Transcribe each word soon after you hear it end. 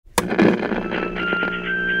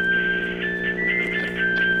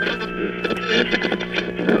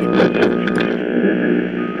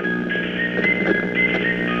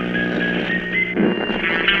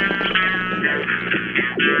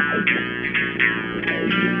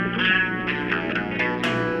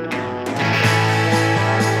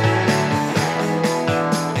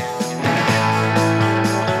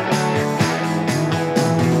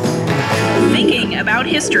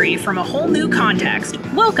about history from a whole new context.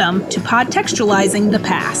 Welcome to Podtextualizing the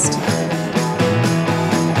Past.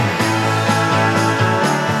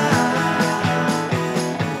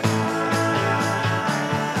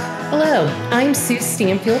 Hello, I'm Sue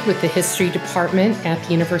Stanfield with the History Department at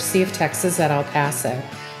the University of Texas at El Paso,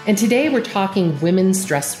 and today we're talking women's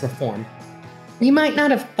dress reform. You might not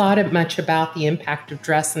have thought much about the impact of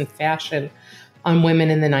dress and fashion on women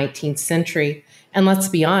in the 19th century, and let's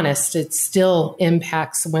be honest, it still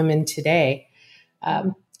impacts women today.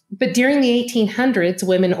 But during the 1800s,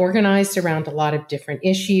 women organized around a lot of different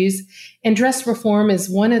issues, and dress reform is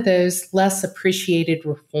one of those less appreciated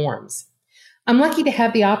reforms. I'm lucky to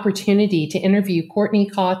have the opportunity to interview Courtney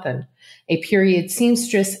Cawthon, a period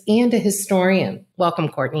seamstress and a historian. Welcome,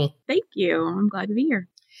 Courtney. Thank you. I'm glad to be here.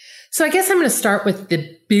 So I guess I'm going to start with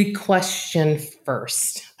the big question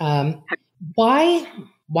first.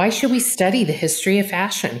 Why should we study the history of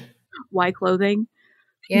fashion? Why clothing?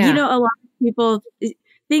 Yeah. You know, a lot of people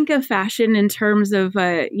think of fashion in terms of,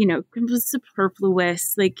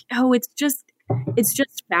 superfluous, like, oh, it's just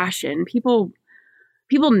fashion. People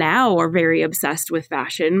now are very obsessed with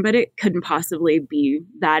fashion, but it couldn't possibly be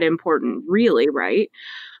that important, really, right?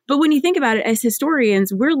 But when you think about it, as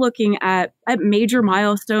historians, we're looking at major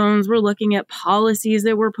milestones. We're looking at policies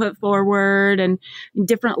that were put forward and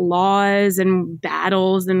different laws and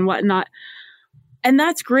battles and whatnot. And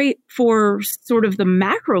that's great for sort of the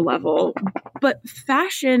macro level. But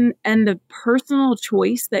fashion and the personal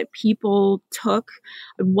choice that people took,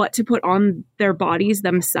 what to put on their bodies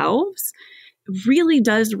themselves, really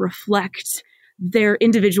does reflect their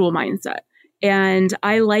individual mindset. And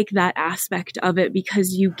I like that aspect of it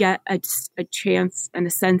because you get a chance and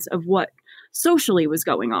a sense of what socially was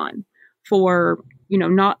going on for,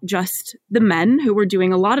 not just the men who were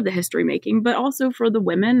doing a lot of the history making, but also for the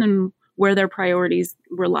women and where their priorities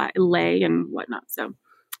lay and whatnot. So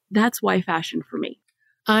that's why fashion for me.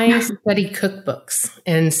 I study cookbooks.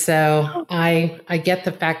 And so I get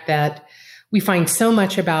the fact that we find so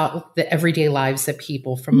much about the everyday lives of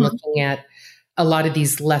people from looking at a lot of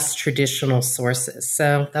these less traditional sources.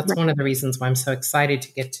 So that's one of the reasons why I'm so excited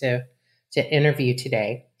to get to interview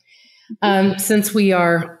today. Since we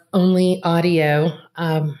are only audio,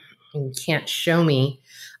 you can't show me,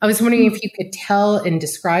 I was wondering if you could tell and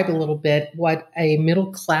describe a little bit what a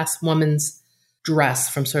middle-class woman's dress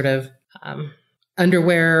from sort of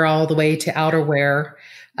underwear all the way to outerwear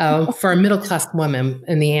for a middle-class woman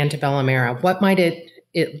in the antebellum era. What might it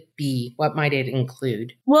be? What might it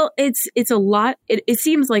include? Well, it's a lot. It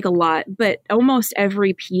seems like a lot, but almost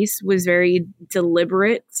every piece was very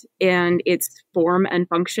deliberate in its form and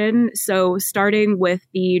function. So starting with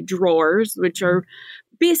the drawers, which are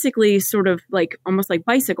basically sort of like almost like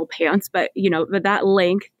bicycle pants, but that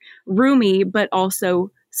length, roomy, but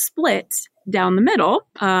also split down the middle.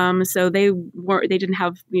 So they didn't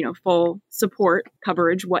have, full support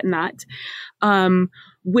coverage, whatnot,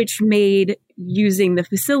 which made using the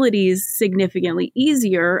facilities significantly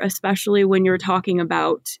easier, especially when you're talking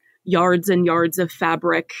about yards and yards of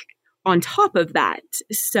fabric on top of that.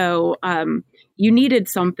 So, you needed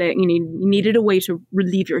something, you needed a way to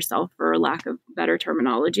relieve yourself, for lack of better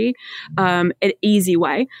terminology, an easy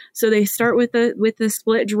way. So they start with the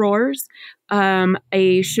split drawers,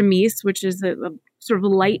 a chemise, which is a sort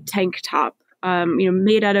of light tank top,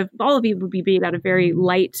 made out of, all of it would be made out of very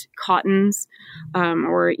light cottons,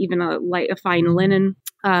 or even a fine linen.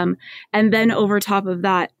 And then over top of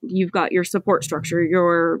that, you've got your support structure,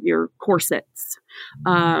 your corsets.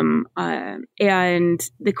 And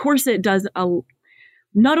the corset does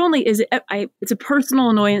not only is it's a personal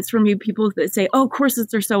annoyance for me, people that say, oh,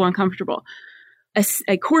 corsets are so uncomfortable.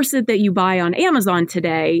 A corset that you buy on Amazon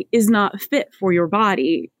today is not fit for your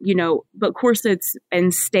body, but corsets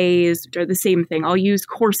and stays are the same thing. I'll use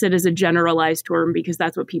corset as a generalized term because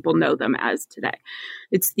that's what people know them as today.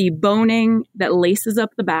 It's the boning that laces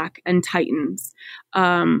up the back and tightens.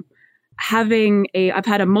 I've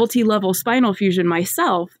had a multi-level spinal fusion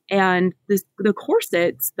myself, and the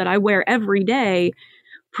corsets that I wear every day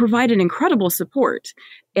provide an incredible support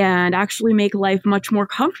and actually make life much more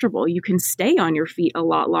comfortable. You can stay on your feet a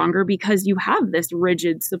lot longer because you have this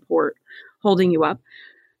rigid support holding you up.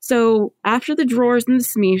 So after the drawers and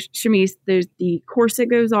the chemise, there's the corset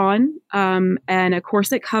goes on, and a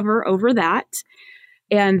corset cover over that.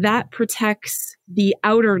 And that protects the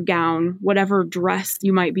outer gown, whatever dress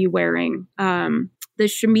you might be wearing. The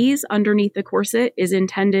chemise underneath the corset is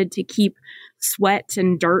intended to keep sweat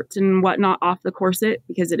and dirt and whatnot off the corset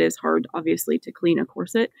because it is hard, obviously, to clean a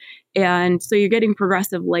corset. And so you're getting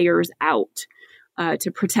progressive layers out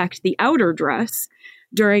to protect the outer dress.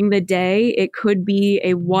 During the day, it could be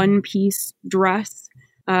a one-piece dress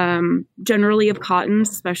generally of cottons,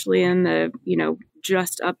 especially in the,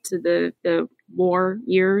 just up to the war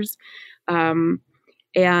years. And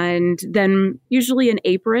then usually an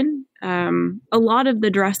apron. A lot of the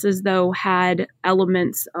dresses, though, had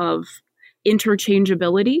elements of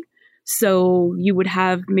interchangeability. So you would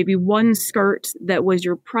have maybe one skirt that was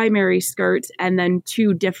your primary skirt and then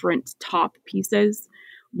two different top pieces.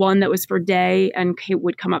 One that was for day and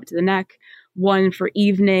would come up to the neck. One for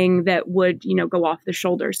evening that would, go off the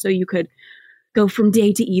shoulder. So you could go from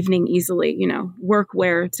day to evening easily,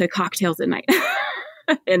 workwear to cocktails at night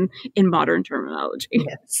in modern terminology.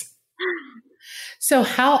 Yes. So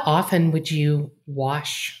how often would you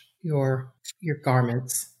wash your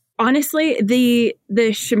garments? Honestly, the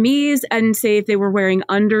chemise and say if they were wearing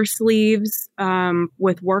undersleeves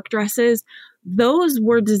with work dresses, those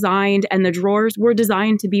were designed, and the drawers were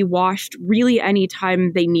designed to be washed really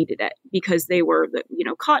anytime they needed it because they were,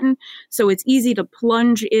 cotton. So it's easy to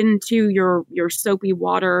plunge into your soapy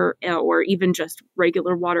water or even just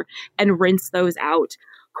regular water and rinse those out.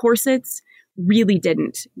 Corsets really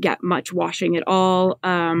didn't get much washing at all.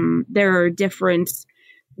 There are different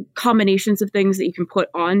combinations of things that you can put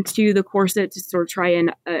onto the corset to sort of try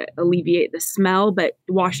and alleviate the smell, but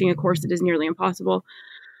washing a corset is nearly impossible.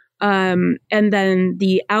 And then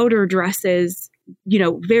the outer dresses,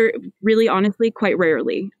 really honestly, quite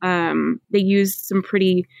rarely. They use some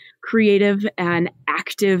pretty creative and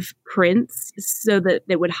active prints so that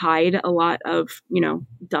they would hide a lot of,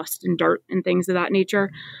 dust and dirt and things of that nature.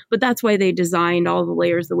 But that's why they designed all the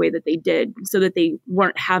layers the way that they did, so that they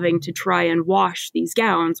weren't having to try and wash these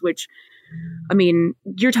gowns, which,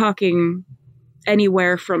 you're talking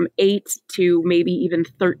anywhere from 8 to maybe even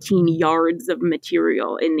 13 yards of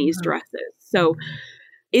material in these dresses. So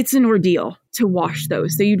it's an ordeal to wash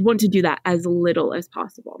those. So you'd want to do that as little as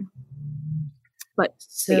possible. But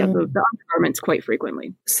the undergarments quite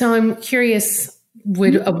frequently. So I'm curious,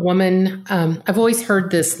 would a woman, I've always heard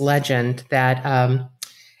this legend that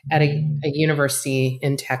at a university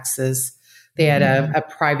in Texas, they had a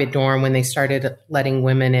private dorm when they started letting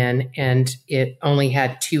women in, and it only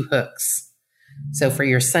had 2 hooks. So for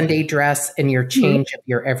your Sunday dress and your change of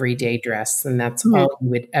your everyday dress, and that's all you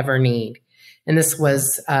would ever need. And this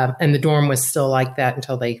was, and the dorm was still like that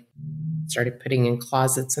until they started putting in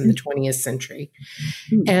closets in the 20th century.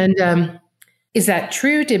 And is that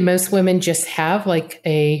true? Did most women just have like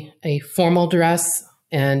a formal dress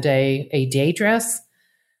and a day dress?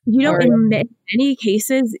 In many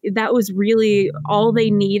cases, that was really all they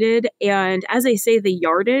needed. And as I say, the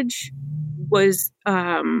yardage was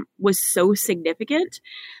so significant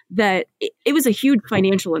that it was a huge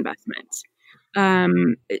financial investment.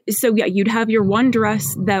 So yeah, you'd have your one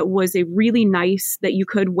dress that was a really nice that you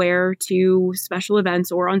could wear to special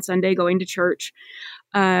events or on Sunday going to church,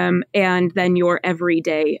 and then your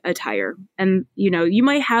everyday attire. And you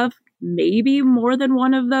might have maybe more than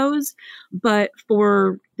one of those, but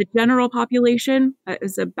for the general population, that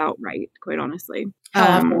is about right, quite honestly.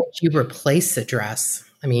 How often would you replace a dress?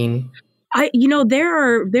 There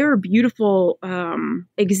are beautiful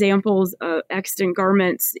examples of extant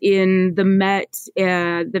garments in the Met,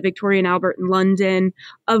 the Victoria and Albert in London,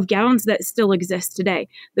 of gowns that still exist today.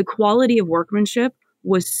 The quality of workmanship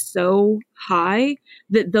was so high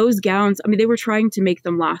that those gowns, they were trying to make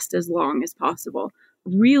them last as long as possible.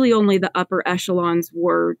 Really only the upper echelons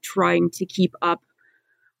were trying to keep up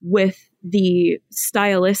with the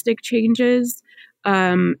stylistic changes.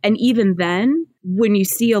 And even then, when you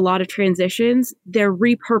see a lot of transitions, they're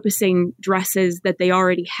repurposing dresses that they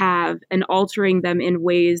already have and altering them in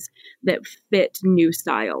ways that fit new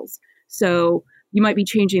styles. So you might be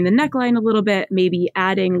changing the neckline a little bit, maybe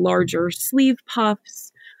adding larger sleeve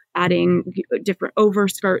puffs, adding different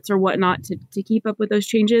overskirts or whatnot to keep up with those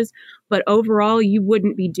changes. But overall, you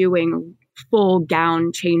wouldn't be doing full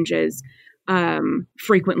gown changes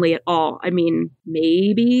frequently at all.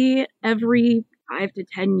 Maybe every 5 to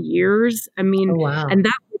 10 years. Oh, wow. And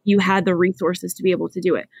that you had the resources to be able to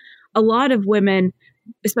do it. A lot of women,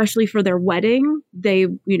 especially for their wedding, they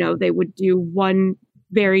would do one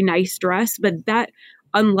very nice dress, but that,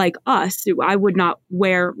 unlike us, I would not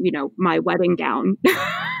wear, my wedding gown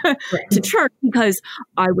to church because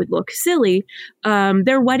I would look silly.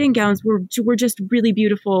 Their wedding gowns were just really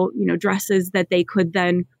beautiful, dresses that they could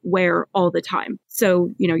then wear all the time. So,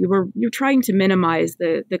 you're trying to minimize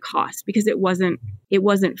the cost because it wasn't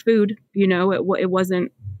food, it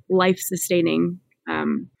wasn't life sustaining.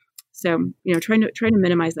 So, trying to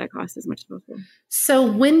minimize that cost as much as possible. So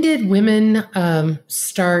when did women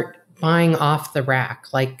start buying off the rack?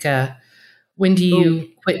 When do you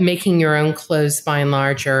quit making your own clothes by and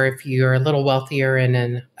large, or if you're a little wealthier in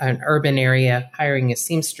an urban area, hiring a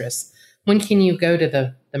seamstress? When can you go to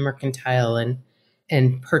the mercantile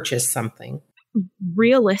and purchase something?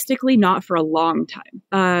 Realistically, not for a long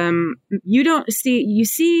time. You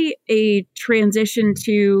see a transition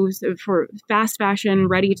for fast fashion,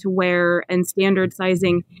 ready to wear, and standard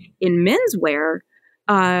sizing in menswear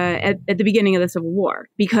at the beginning of the Civil War,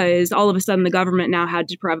 because all of a sudden the government now had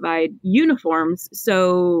to provide uniforms.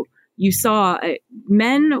 So you saw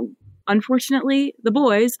men, unfortunately, the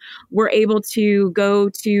boys were able to go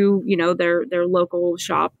to, their local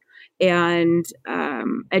shop and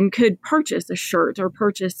could purchase a shirt or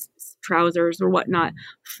purchase trousers or whatnot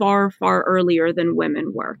far, far earlier than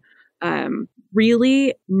women were.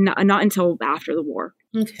 Really, not until after the war.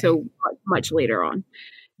 Okay. So much later on.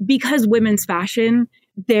 Because women's fashion,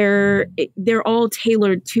 they're all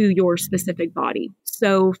tailored to your specific body.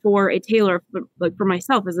 So for a tailor, like for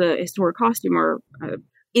myself as a historic costumer,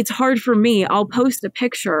 it's hard for me. I'll post a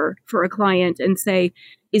picture for a client and say,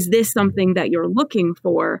 is this something that you're looking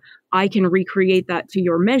for? I can recreate that to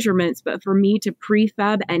your measurements, but for me to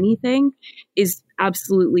prefab anything is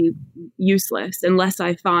absolutely useless unless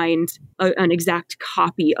I find an exact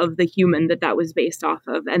copy of the human that was based off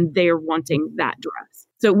of, and they're wanting that dress.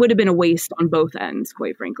 So it would have been a waste on both ends,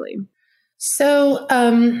 quite frankly. So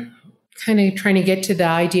kind of trying to get to the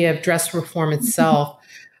idea of dress reform itself,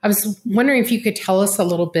 I was wondering if you could tell us a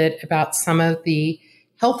little bit about some of the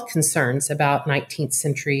health concerns about 19th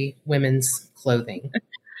century women's clothing.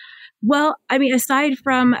 Well, I mean, aside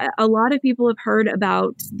from a lot of people have heard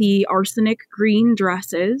about the arsenic green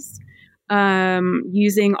dresses,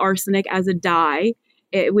 using arsenic as a dye,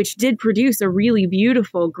 which did produce a really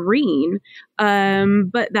beautiful green.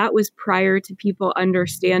 But that was prior to people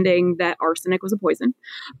understanding that arsenic was a poison,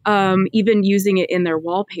 even using it in their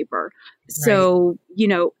wallpaper. So,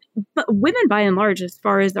 but women by and large, as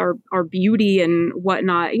far as our beauty and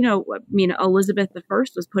whatnot, Elizabeth I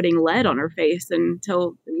was putting lead on her face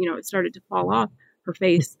until, it started to fall off her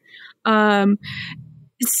face.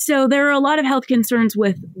 So there are a lot of health concerns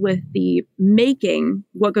with the making,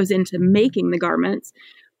 what goes into making the garments,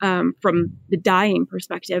 from the dyeing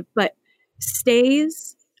perspective, but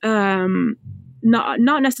stays,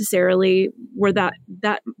 not necessarily were that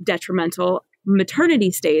detrimental.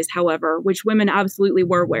 Maternity stays, however, which women absolutely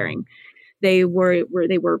were wearing, they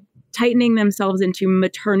were tightening themselves into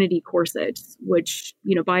maternity corsets, which,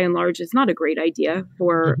 by and large is not a great idea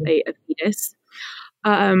for a fetus.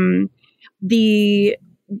 The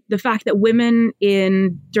fact that women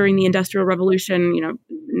during the Industrial Revolution,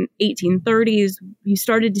 1830s, you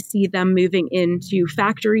started to see them moving into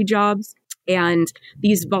factory jobs, and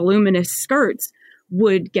these voluminous skirts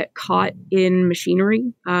would get caught in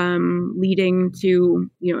machinery, leading to,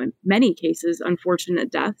 in many cases, unfortunate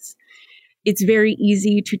deaths. It's very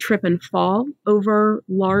easy to trip and fall over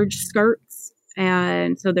large skirts.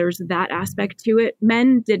 And so there's that aspect to it.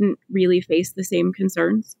 Men didn't really face the same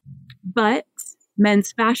concerns, but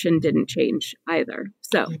men's fashion didn't change either.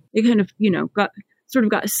 So it kind of,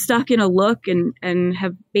 got stuck in a look and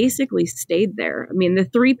have basically stayed there. I mean, the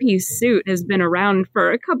 3-piece suit has been around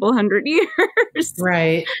for a couple hundred years.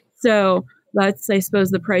 Right. So that's, I suppose,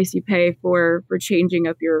 the price you pay for changing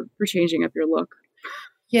up your look.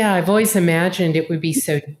 Yeah, I've always imagined it would be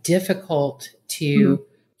so difficult to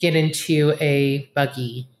get into a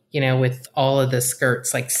buggy, with all of the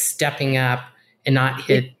skirts, like stepping up and not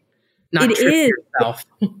trip yourself.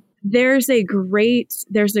 There's a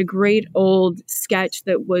great old sketch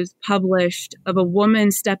that was published of a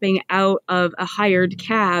woman stepping out of a hired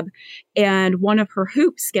cab, and one of her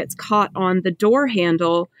hoops gets caught on the door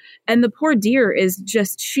handle, and the poor dear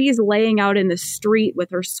she's laying out in the street with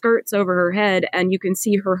her skirts over her head, and you can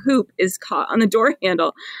see her hoop is caught on the door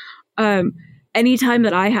handle. Anytime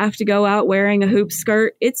that I have to go out wearing a hoop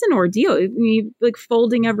skirt, it's an ordeal. Like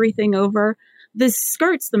folding everything over. The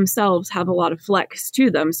skirts themselves have a lot of flex to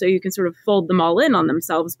them, so you can sort of fold them all in on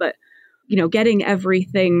themselves. But, getting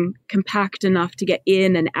everything compact enough to get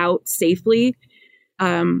in and out safely,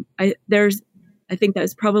 I think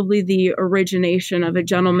that's probably the origination of a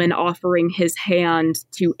gentleman offering his hand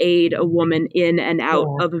to aid a woman in and out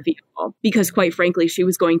of a vehicle, because quite frankly, she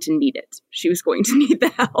was going to need it. She was going to need the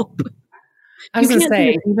help. I was going to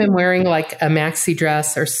say, even wearing like a maxi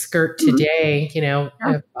dress or skirt today,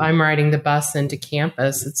 if I'm riding the bus into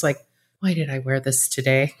campus, it's like, why did I wear this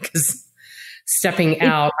today? Because stepping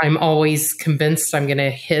out, I'm always convinced I'm going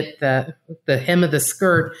to hit the hem of the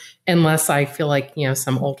skirt unless I feel like,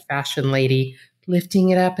 some old fashioned lady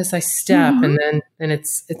lifting it up as I step. And then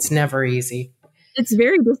it's never easy. It's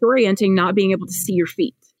very disorienting not being able to see your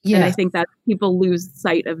feet. And I think that people lose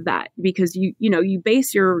sight of that because you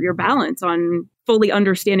base your balance on fully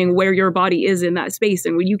understanding where your body is in that space.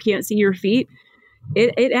 And when you can't see your feet,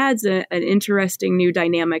 it adds an interesting new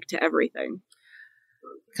dynamic to everything.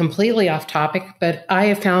 Completely off topic, but I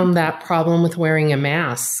have found that problem with wearing a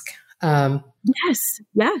mask. Yes,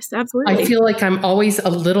 absolutely. I feel like I'm always a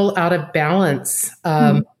little out of balance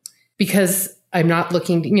because I'm not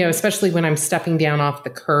looking, especially when I'm stepping down off the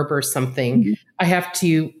curb or something, I have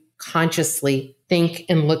to consciously think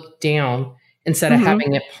and look down instead of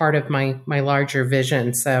having it part of my larger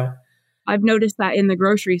vision. So I've noticed that in the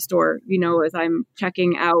grocery store, as I'm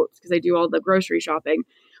checking out, because I do all the grocery shopping,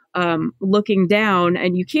 looking down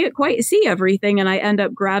and you can't quite see everything. And I end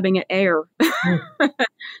up grabbing at air.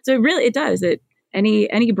 So it does.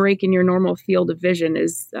 Any break in your normal field of vision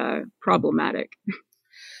is problematic.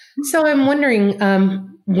 So I'm wondering,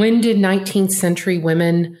 when did 19th century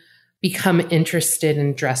women become interested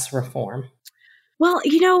in dress reform? Well,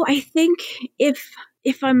 I think if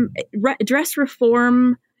I'm dress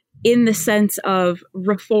reform in the sense of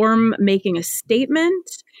reform making a statement,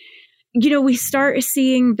 we start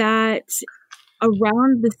seeing that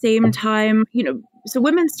around the same time, so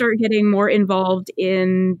women start getting more involved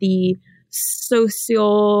in the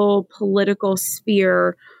social political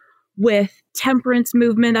sphere with temperance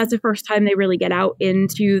movement. That's the first time they really get out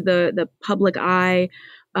into the public eye.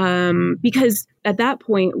 Because at that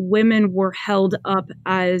point, women were held up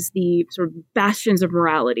as the sort of bastions of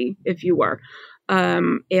morality, if you were.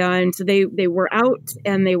 And so they were out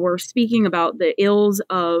and they were speaking about the ills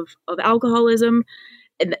of alcoholism.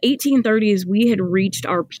 In the 1830s, we had reached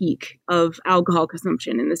our peak of alcohol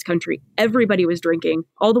consumption in this country. Everybody was drinking,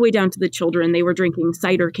 all the way down to the children. They were drinking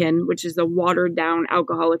ciderkin, which is a watered down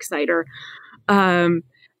alcoholic cider.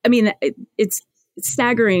 It's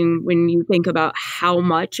staggering when you think about how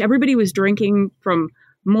much everybody was drinking from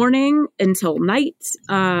morning until night.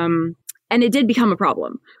 And it did become a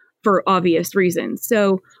problem for obvious reasons.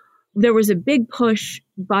 So there was a big push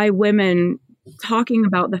by women talking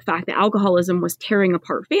about the fact that alcoholism was tearing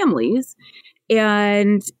apart families.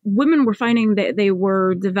 And women were finding that they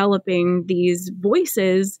were developing these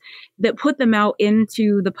voices that put them out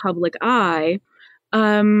into the public eye.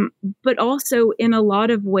 But also in a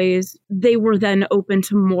lot of ways, they were then open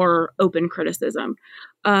to more open criticism.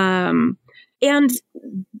 And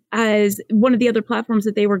as one of the other platforms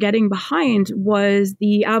that they were getting behind was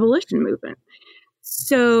the abolition movement.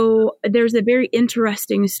 So there's a very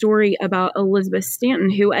interesting story about Elizabeth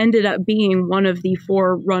Stanton, who ended up being one of the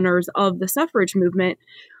forerunners of the suffrage movement,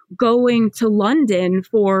 going to London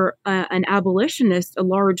for a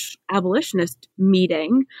large abolitionist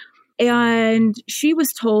meeting. And she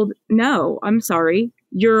was told, no, I'm sorry,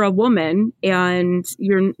 you're a woman and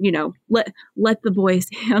let the boys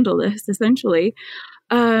handle this, essentially.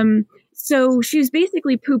 So she was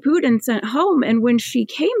basically poo-pooed and sent home. And when she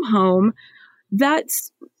came home, that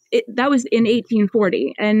was in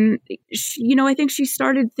 1840. And I think she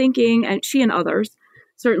started thinking, and she and others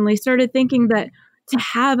certainly started thinking, that to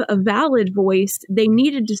have a valid voice, they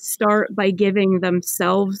needed to start by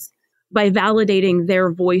by validating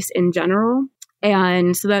their voice in general.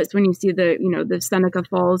 And so that's when you see the Seneca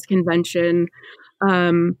Falls Convention.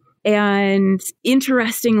 And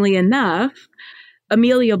interestingly enough,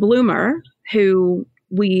 Amelia Bloomer, who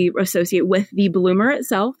we associate with the bloomer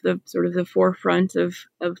itself, the sort of the forefront of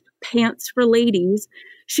pants for ladies,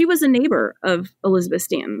 she was a neighbor of Elizabeth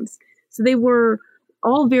Stanton's. So they were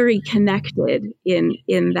all very connected in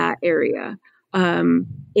that area.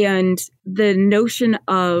 And the notion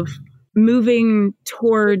of moving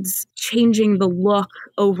towards changing the look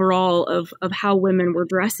overall of how women were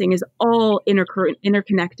dressing is all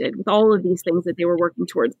interconnected with all of these things that they were working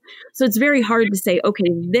towards. So it's very hard to say,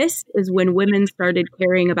 okay, this is when women started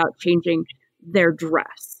caring about changing their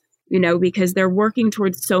dress, because they're working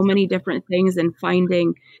towards so many different things and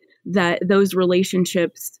finding that those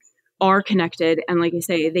relationships are connected. And like I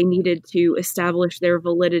say, they needed to establish their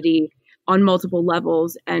validity on multiple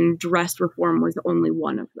levels, and dress reform was only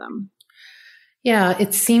one of them. Yeah,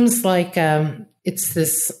 it seems like it's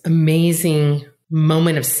this amazing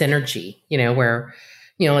moment of synergy, where,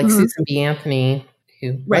 like Susan B. Anthony,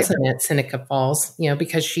 who wasn't at Seneca Falls,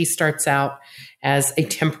 because she starts out as a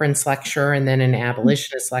temperance lecturer and then an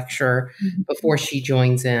abolitionist lecturer before she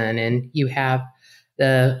joins in. And you have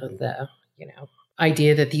the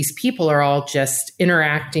idea that these people are all just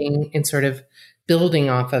interacting and sort of building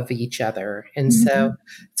off of each other. And so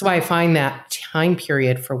that's why I find that time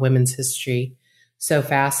period for women's history so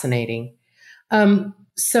fascinating.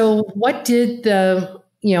 So what did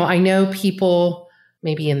I know people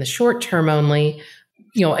maybe in the short term only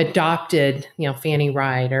adopted, Fanny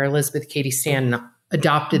Wright or Elizabeth Cady Stanton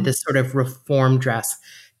adopted this sort of reform dress.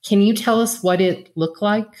 Can you tell us what it looked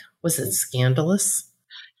like? Was it scandalous?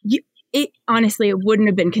 It honestly, it wouldn't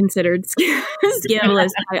have been considered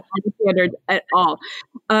scandalous by all the standards at all.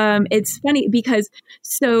 It's funny because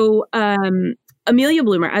Amelia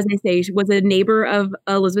Bloomer, as I say, was a neighbor of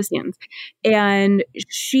Elizabeth Stanton's, and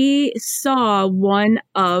she saw one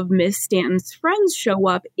of Miss Stanton's friends show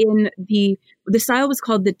up in the style was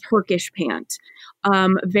called the Turkish pant,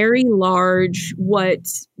 very large, what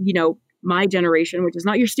my generation, which is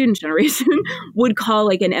not your student generation, would call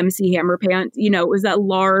like an MC Hammer pant. It was that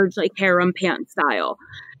large, like harem pant style.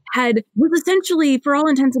 Was essentially, for all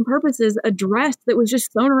intents and purposes, a dress that was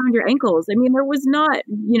just sewn around your ankles. I mean, there was not,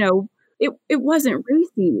 it wasn't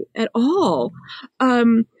racy at all.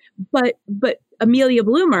 But Amelia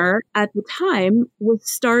Bloomer at the time was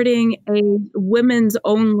starting a women's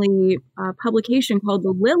only publication called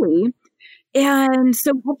The Lily. And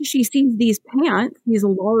so after she sees these pants, these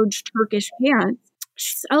large Turkish pants,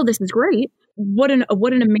 she says, "Oh, this is great. What an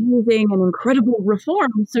amazing and incredible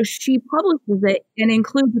reform." So she publishes it and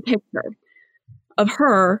includes a picture of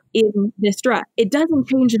her in this dress. It doesn't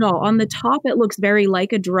change at all. On the top, it looks very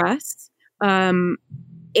like a dress. And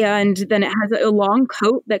then it has a long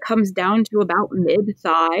coat that comes down to about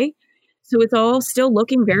mid-thigh. So it's all still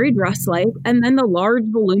looking very dress-like. And then the large,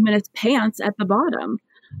 voluminous pants at the bottom.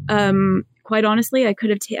 Quite honestly, I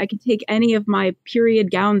could take any of my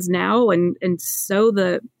period gowns now and sew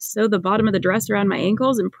the bottom of the dress around my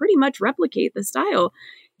ankles and pretty much replicate the style.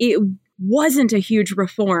 It wasn't a huge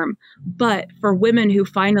reform, but for women who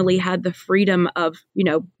finally had the freedom of,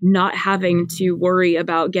 not having to worry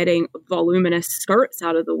about getting voluminous skirts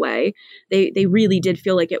out of the way, they really did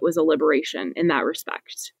feel like it was a liberation in that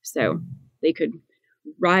respect. So they could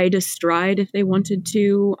ride astride if they wanted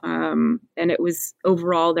to. And it was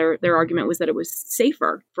overall, their argument was that it was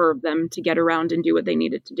safer for them to get around and do what they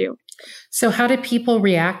needed to do. So how did people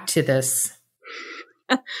react to this?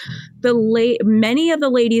 Many of the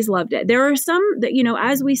ladies loved it. There are some that,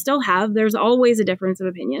 as we still have, there's always a difference of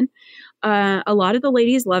opinion. A lot of the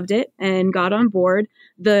ladies loved it and got on board.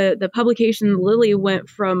 The publication Lily went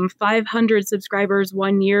from 500 subscribers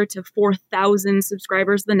one year to 4,000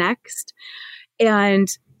 subscribers the next. And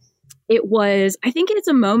I think it's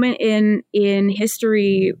a moment in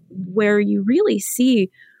history where you really see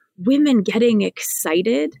women getting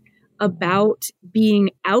excited about being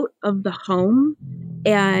out of the home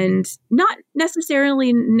and not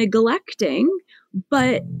necessarily neglecting,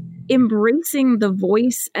 but embracing the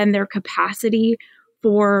voice and their capacity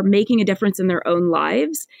for making a difference in their own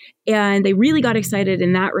lives. And they really got excited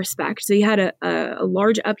in that respect. So you had a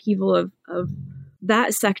large upheaval of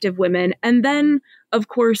that sect of women. And then, of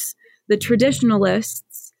course, the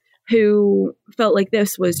traditionalists who felt like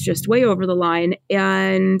this was just way over the line.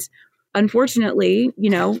 And unfortunately,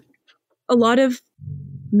 a lot of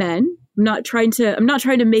men, I'm not trying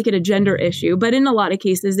to make it a gender issue, but in a lot of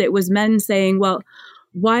cases, it was men saying, well,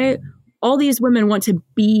 why all these women want to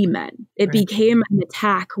be men? It right. became an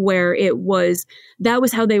attack where that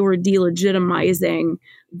was how they were delegitimizing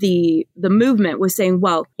the movement, was saying,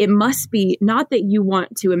 well, it must be not that you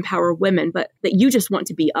want to empower women, but that you just want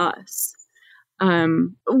to be us.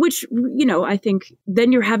 Which, I think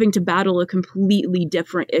then you're having to battle a completely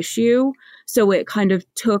different issue. So it kind of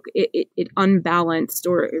it unbalanced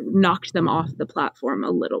or knocked them off the platform a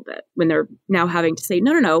little bit when they're now having to say,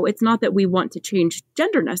 no, it's not that we want to change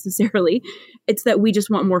gender necessarily. It's that we just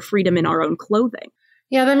want more freedom in our own clothing.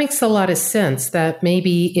 Yeah, that makes a lot of sense, that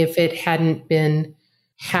maybe if it hadn't been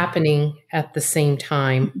happening at the same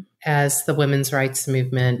time as the women's rights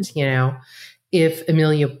movement, if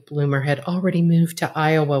Amelia Bloomer had already moved to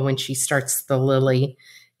Iowa when she starts the Lily,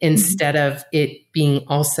 instead of it being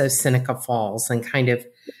also Seneca Falls and kind of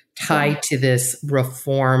tied to this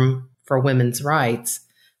reform for women's rights,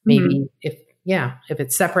 maybe if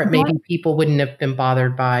it's separate, maybe people wouldn't have been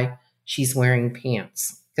bothered by she's wearing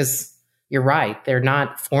pants. Because you're right, they're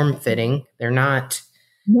not form-fitting. They're not.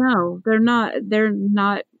 No, they're not. They're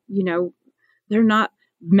not, they're not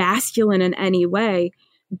masculine in any way.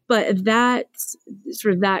 But that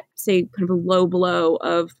say kind of a low blow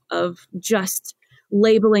of just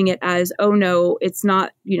labeling it as, oh no, it's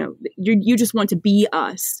not, you just want to be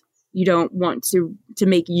us. You don't want to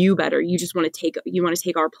make you better. You just want to take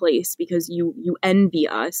our place because you envy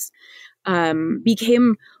us.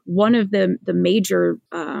 Became one of the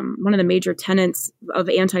major tenets of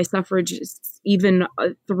anti-suffragists even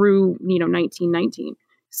through 1919.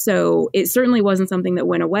 So it certainly wasn't something that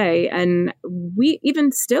went away. And we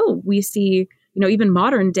see, even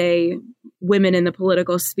modern day women in the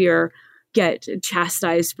political sphere get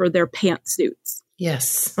chastised for their pantsuits.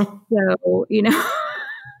 Yes. So,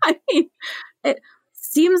 I mean, it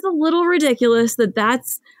seems a little ridiculous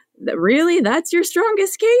that's your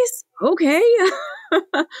strongest case. Okay.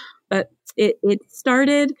 But it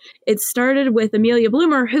started with Amelia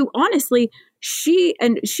Bloomer, who honestly, she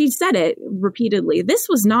said it repeatedly. This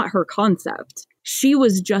was not her concept. She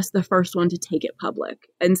was just the first one to take it public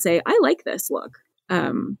and say, I like this look.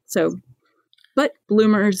 But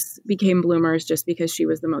Bloomers became Bloomers just because she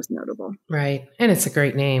was the most notable. Right. And it's a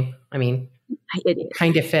great name. I mean, it is.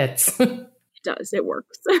 Kind of fits. It does. It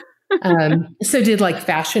works. So did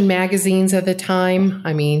fashion magazines at the time?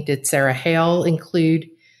 I mean, did Sarah Hale include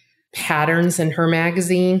patterns in her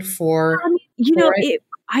magazine for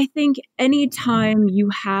I think anytime you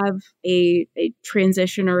have a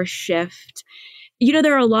transition or a shift,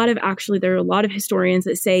 there are a lot of historians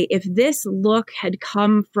that say if this look had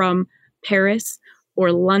come from Paris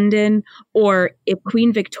or London, or if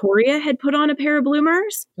Queen Victoria had put on a pair of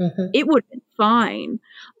Bloomers, it would have been fine.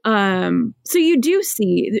 So you do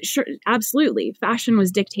see, sure, absolutely, fashion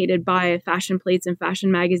was dictated by fashion plates and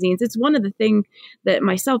fashion magazines. It's one of the things that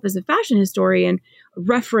myself as a fashion historian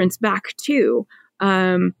reference back to.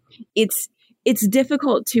 It's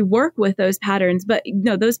difficult to work with those patterns, but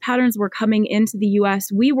those patterns were coming into the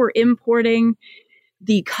US. We were importing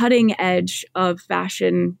the cutting edge of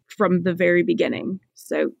fashion from the very beginning.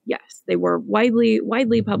 So yes, they were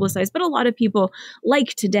widely publicized, but a lot of people,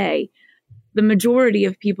 like today, the majority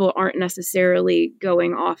of people aren't necessarily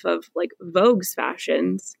going off of Vogue's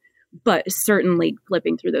fashions, but certainly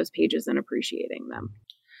flipping through those pages and appreciating them.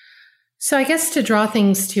 So I guess to draw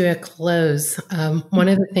things to a close, one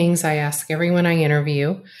of the things I ask everyone I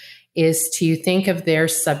interview is to think of their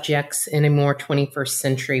subjects in a more 21st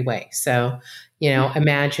century way. So,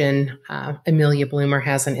 imagine Amelia Bloomer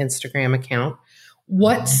has an Instagram account.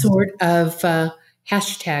 What sort of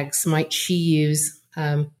hashtags might she use,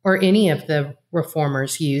 or any of the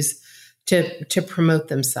reformers use to promote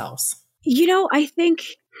themselves? I think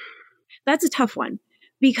that's a tough one,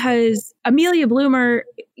 because Amelia Bloomer,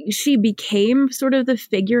 she became sort of the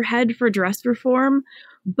figurehead for dress reform,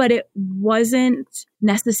 but it wasn't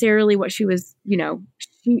necessarily what she was,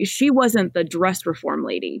 she wasn't the dress reform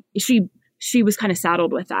lady. She was kind of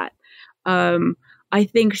saddled with that. I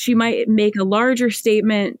think she might make a larger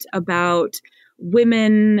statement about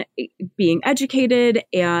women being educated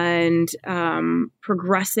and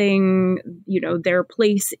progressing, their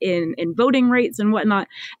place in voting rights and whatnot,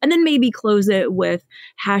 and then maybe close it with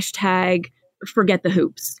hashtag forget the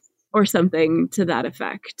hoops or something to that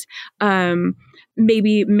effect.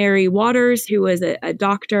 Maybe Mary Waters, who was a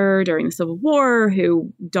doctor during the Civil War,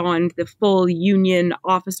 who donned the full Union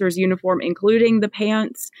officer's uniform, including the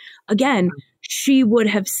pants. Again, she would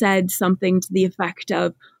have said something to the effect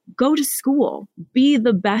of, go to school, be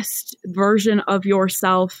the best version of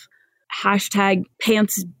yourself, hashtag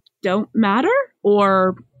pants don't matter,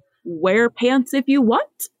 or wear pants if you want.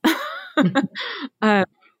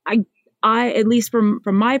 I at least from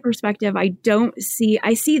my perspective, I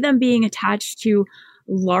see them being attached to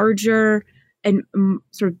larger and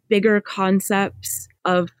sort of bigger concepts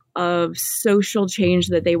of social change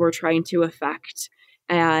that they were trying to affect.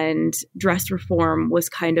 And dress reform was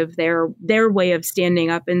kind of their way of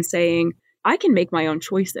standing up and saying, I can make my own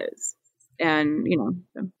choices. And,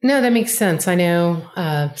 No, that makes sense. I know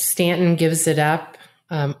Stanton gives it up,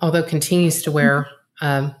 although continues to wear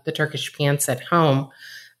the Turkish pants at home,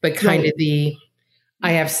 but kind of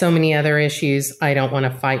I have so many other issues. I don't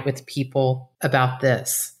want to fight with people about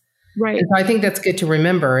this. Right. And so I think that's good to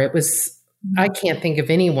remember. I can't think of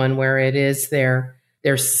anyone where it is their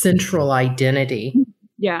central identity.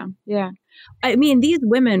 Yeah. Yeah. I mean, these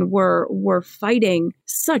women were fighting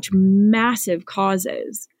such massive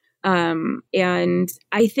causes. And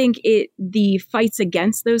I think the fights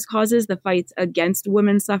against those causes, the fights against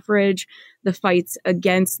women's suffrage, the fights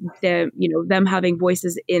against them having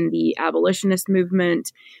voices in the abolitionist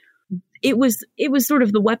movement, it was sort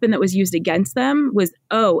of the weapon that was used against them was,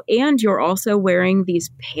 and you're also wearing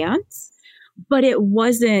these pants. But it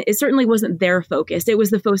certainly wasn't their focus. It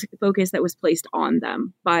was the focus that was placed on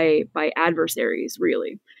them by adversaries,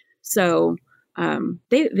 really. So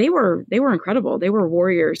they were incredible. They were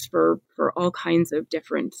warriors for all kinds of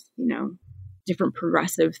different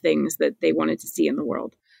progressive things that they wanted to see in the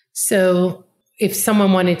world. So if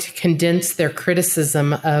someone wanted to condense their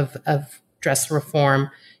criticism of dress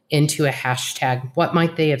reform into a hashtag, what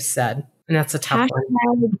might they have said? And that's a tough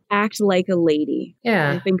one. Act like a lady.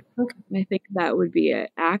 Yeah. I think that would be it.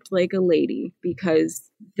 Act like a lady, because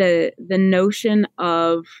the notion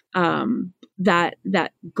of that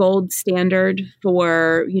gold standard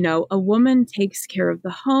for, a woman takes care of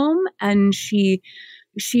the home and she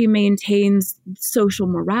maintains social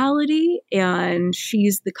morality and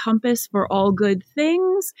she's the compass for all good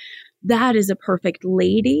things. That is a perfect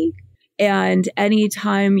lady. And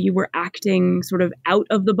anytime you were acting sort of out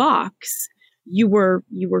of the box, you were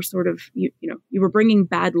sort of, you were bringing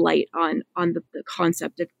bad light on the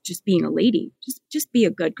concept of just being a lady. Just be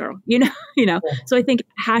a good girl, So I think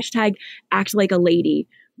hashtag act like a lady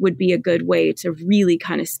would be a good way to really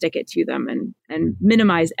kind of stick it to them and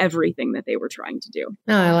minimize everything that they were trying to do.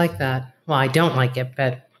 No, I like that. Well, I don't like it,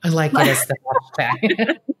 but I like it as the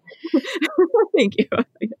hashtag. Thank you.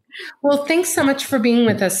 Well, thanks so much for being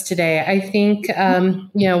with us today. I think,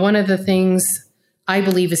 one of the things I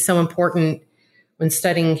believe is so important when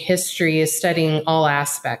studying history is studying all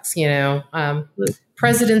aspects.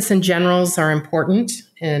 Presidents and generals are important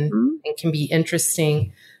and can be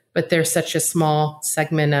interesting, but they're such a small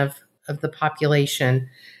segment of the population.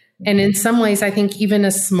 And in some ways, I think even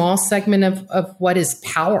a small segment of what is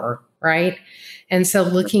power, right? And so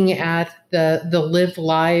looking at the lived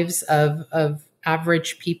lives of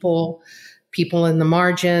average people in the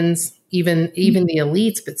margins, even the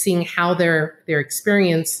elites, but seeing how their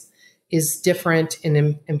experience is different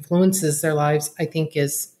and influences their lives, I think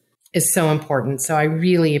is so important. So I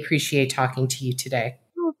really appreciate talking to you today.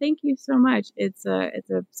 Oh, thank you so much. It's a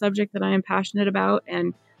subject that I am passionate about,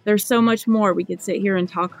 and there's so much more. We could sit here and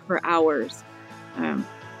talk for hours.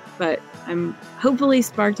 But I'm hopefully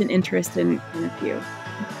sparked an interest in a few.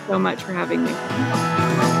 Thank you so much for having me.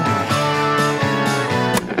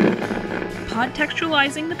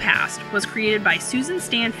 Podtextualizing the Past was created by Susan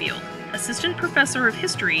Stanfield, Assistant Professor of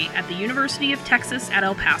History at the University of Texas at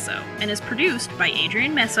El Paso, and is produced by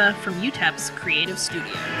Adrian Mesa from UTEP's Creative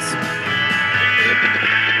Studios.